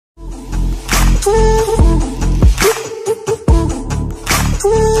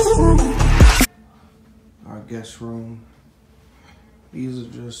guest room. These are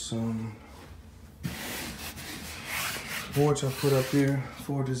just some boards I put up here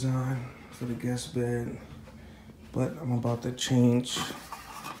for design for the guest bed. But I'm about to change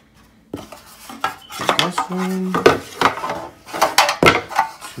the guest room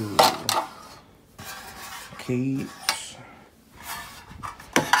to Kades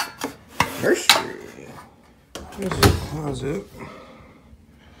Nursery. Here's the closet.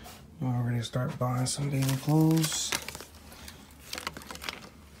 I'm already start buying some baby clothes.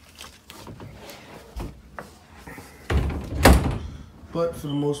 But for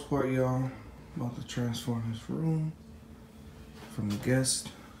the most part, y'all, I'm about to transform this room from the guest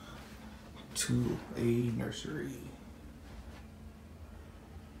to a nursery.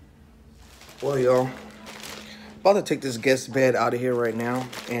 Well, y'all, about to take this guest bed out of here right now,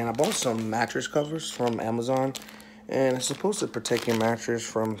 and I bought some mattress covers from Amazon, and it's supposed to protect your mattress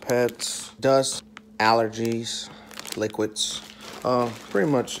from pets, dust, allergies, liquids,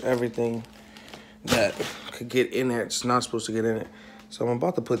 pretty much everything that could get in there. It's not supposed to get in it. So I'm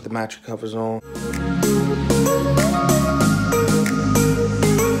about to put the mattress covers on.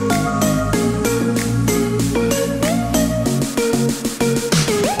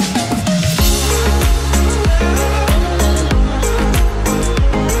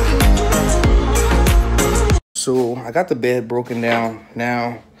 So I got the bed broken down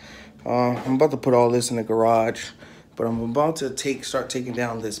now. I'm about to put all this in the garage, but I'm about to start taking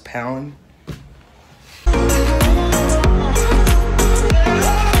down this paneling.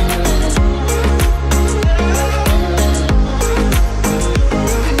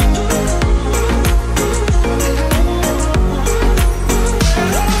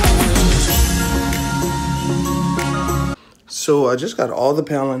 So I just got all the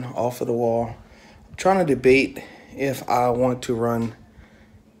paneling off of the wall. I'm trying to debate if I want to run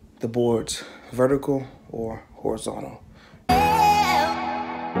the boards vertical or horizontal.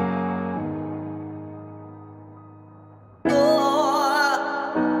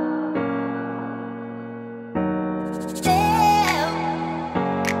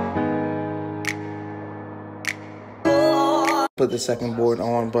 Put the second board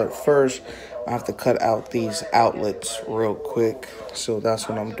on, but first I have to cut out these outlets real quick. So that's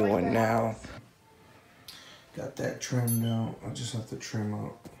what I'm doing now. Got that trimmed out. I just have to trim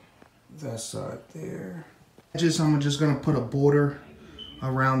out that side there. I'm just gonna put a border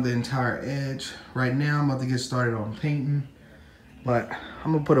around the entire edge. Right now I'm about to get started on painting, but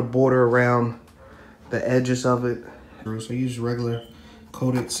I'm gonna put a border around the edges of it. So I use regular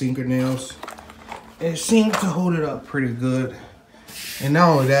coated sinker nails. It seems to hold it up pretty good. And not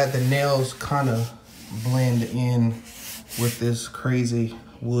only that, the nails kind of blend in with this crazy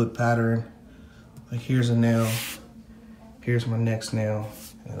wood pattern. Like here's a nail, here's my next nail.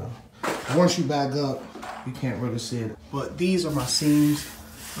 You know, once you back up, you can't really see it. But these are my seams.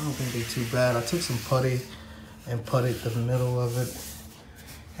 I don't think they're too bad. I took some putty and puttied the middle of it,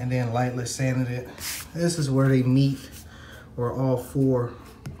 and then lightly sanded it. This is where they meet, where all four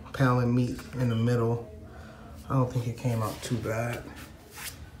paneling meet in the middle. I don't think it came out too bad.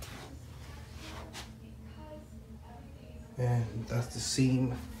 And that's the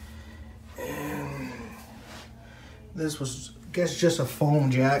seam. And this was, I guess, just a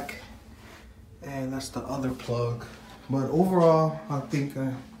foam jack. And that's the other plug. But overall, I think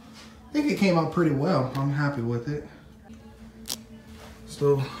it came out pretty well. I'm happy with it.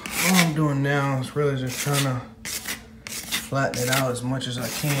 So all I'm doing now is really just trying to flatten it out as much as I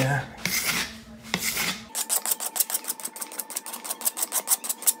can.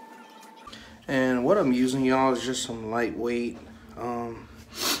 And what I'm using, y'all, is just some lightweight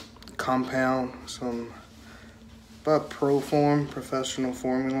compound, some Proform professional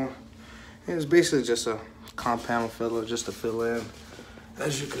formula. And it's basically just a compound filler just to fill in.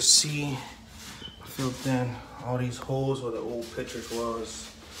 As you can see, I filled in all these holes where the old pictures was.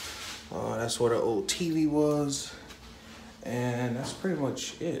 That's where the old TV was. And that's pretty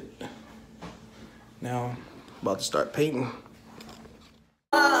much it. Now, I'm about to start painting.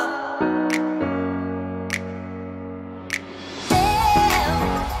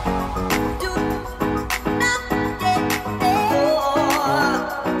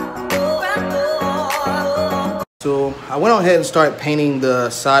 So I went ahead and started painting the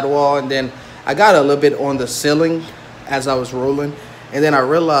sidewall, and then I got a little bit on the ceiling as I was rolling, and then I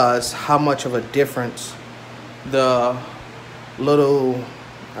realized how much of a difference the little,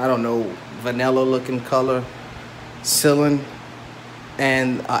 I don't know, vanilla looking color ceiling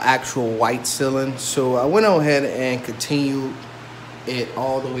and an actual white ceiling. So I went ahead and continued it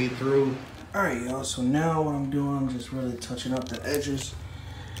all the way through. All right, y'all, so now what I'm doing, I'm just really touching up the edges.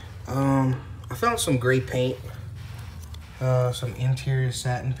 I found some gray paint, some interior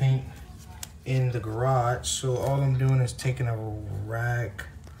satin paint in the garage. So all I'm doing is taking a rag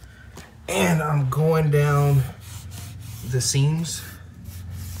and I'm going down the seams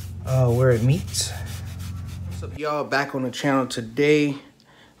where it meets. What's up, y'all? Back on the channel today.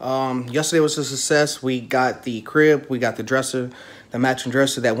 Yesterday was a success. We got the crib, we got the dresser, the matching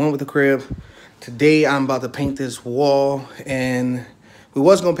dresser that went with the crib. Today I'm about to paint this wall, and we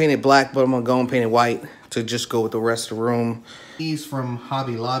was gonna paint it black, but I'm gonna go and paint it white to just go with the rest of the room. These from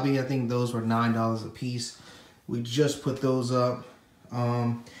Hobby Lobby, I think those were $9 a piece. We just put those up.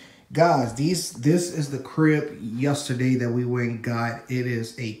 Guys, this is the crib yesterday that we went and got. It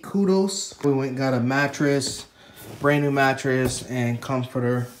is a Kades. We went and got a mattress, brand new mattress and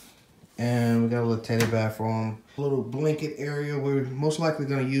comforter, and we got a little teddy bear for him. A little blanket area. We're most likely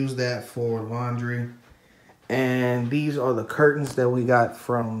going to use that for laundry. And these are the curtains that we got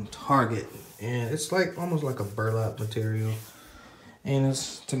from Target, and it's like almost like a burlap material, and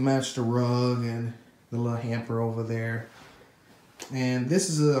it's to match the rug and the little hamper over there. And this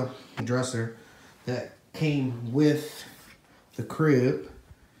is a dresser that came with the crib.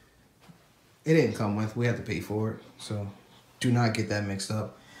 It didn't come with, we had to pay for it, so do not get that mixed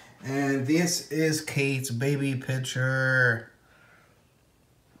up. And this is Kate's baby picture.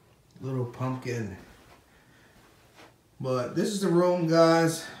 Little pumpkin. But this is the room,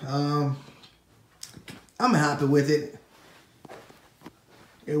 guys. I'm happy with it.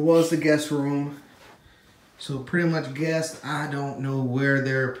 It was the guest room. So pretty much guests, I don't know where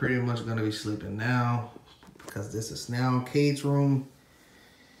they're pretty much gonna be sleeping now, because this is now Kate's room.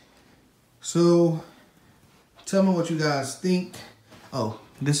 So tell me what you guys think. Oh,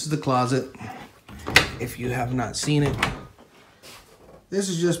 this is the closet, if you have not seen it. This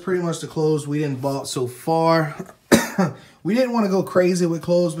is just pretty much the clothes we didn't bought so far. We didn't want to go crazy with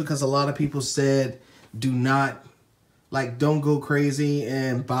clothes because a lot of people said don't go crazy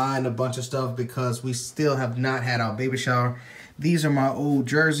and buying a bunch of stuff, because we still have not had our baby shower. These are my old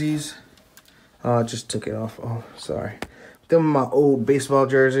jerseys. I just took it off. Oh, sorry. Them are my old baseball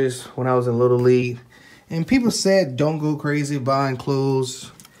jerseys when I was in Little League. And people said don't go crazy buying clothes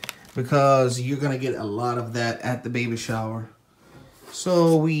because you're going to get a lot of that at the baby shower.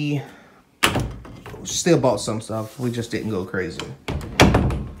 So we still bought some stuff. We just didn't go crazy.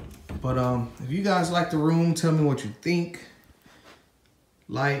 But if you guys like the room, tell me what you think.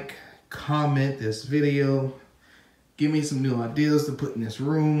 Like, comment this video. Give me some new ideas to put in this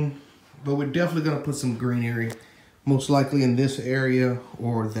room. But we're definitely going to put some greenery, most likely in this area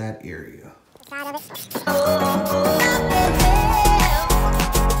or that area.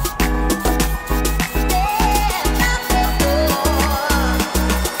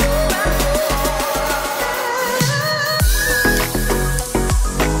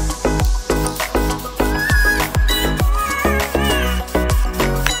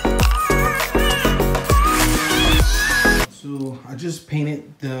 I just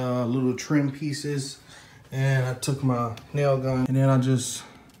painted the little trim pieces, and I took my nail gun and then I just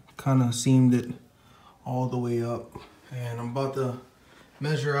kind of seamed it all the way up, and I'm about to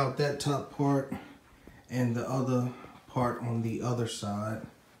measure out that top part and the other part on the other side,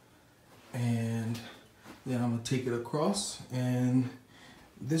 and then I'm gonna take it across, and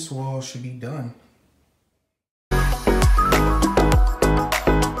this wall should be done.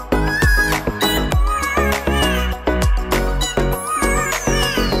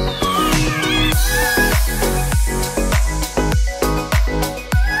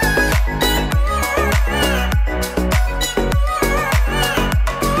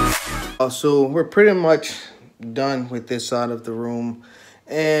 So we're pretty much done with this side of the room,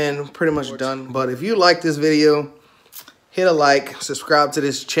 and pretty much done. But if you like this video, hit a like, subscribe to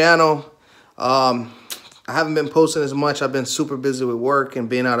this channel. I haven't been posting as much. I've been super busy with work and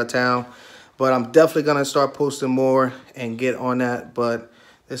being out of town, but I'm definitely gonna start posting more and get on that. But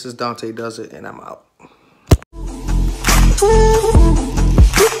this is Donté Does It, and I'm out.